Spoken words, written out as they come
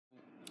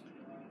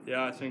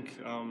Yeah, I think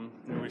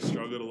we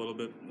struggled a little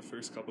bit the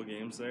first couple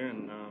games there,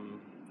 and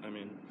I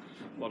mean,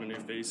 a lot of new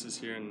faces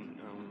here, and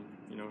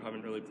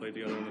haven't really played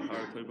together in the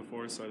power play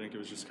before, so I think it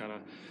was just kind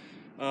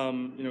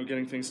of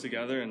getting things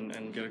together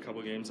and get a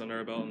couple games under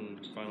our belt and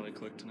finally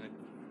click tonight.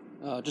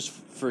 Just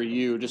for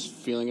you, just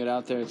feeling it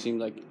out there, it seemed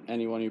like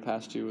anyone you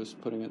passed to was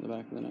putting it in the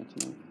back of the net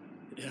tonight.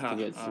 Yeah, to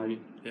get three.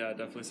 Yeah,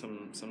 definitely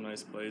some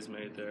nice plays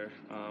made there.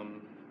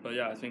 But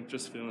yeah, I think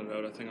just feeling it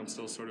out. I think I'm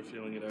still sort of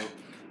feeling it out.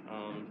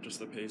 Just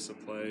the pace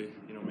of play,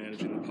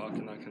 managing the puck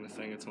and that kind of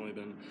thing. It's only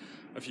been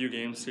a few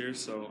games here,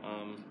 so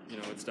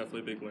it's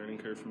definitely a big learning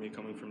curve for me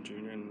coming from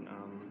junior, and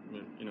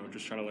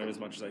just trying to learn as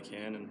much as I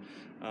can,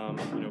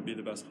 and be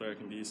the best player I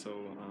can be. So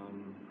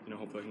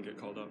hopefully I can get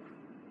called up.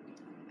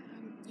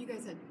 You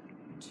guys had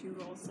 2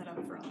 goals set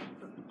up for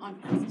on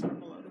passes from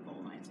below the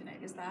goal line tonight.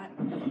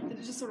 Did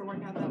it just sort of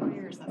work out that way,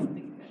 or is that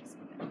something you guys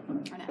have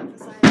been trying to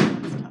emphasize?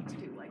 It's tough to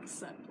do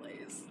set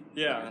plays.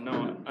 Yeah,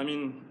 no, I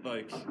mean,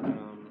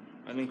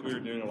 I think we were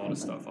doing a lot of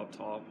stuff up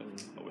top and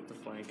with the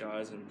flank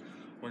guys, and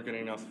weren't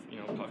getting enough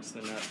pucks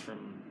to the net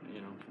from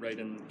right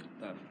in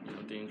that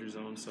danger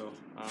zone. So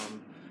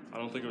I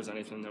don't think it was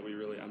anything that we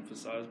really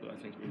emphasized, but I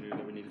think we knew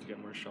that we needed to get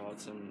more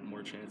shots and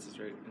more chances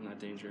right in that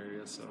danger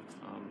area. So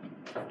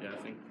yeah,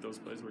 I think those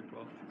plays worked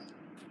well.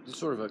 Is it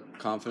sort of a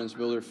confidence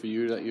builder for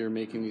you that you're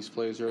making these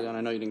plays early on?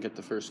 I know you didn't get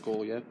the first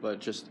goal yet, but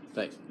just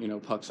that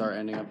pucks are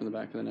ending up in the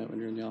back of the net when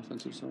you're in the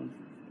offensive zone.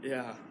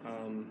 Yeah,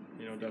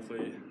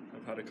 definitely.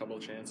 I've had a couple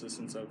of chances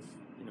since I've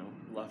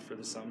left for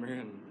the summer,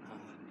 and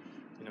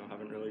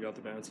haven't really got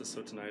the bounces.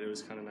 So tonight it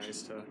was kind of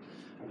nice to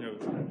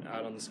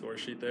add on the score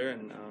sheet there.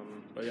 And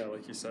but yeah,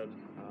 like you said,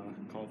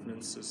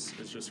 confidence is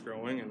just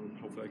growing, and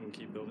hopefully I can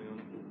keep building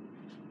on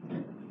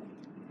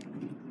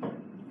it.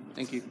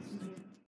 Thank you.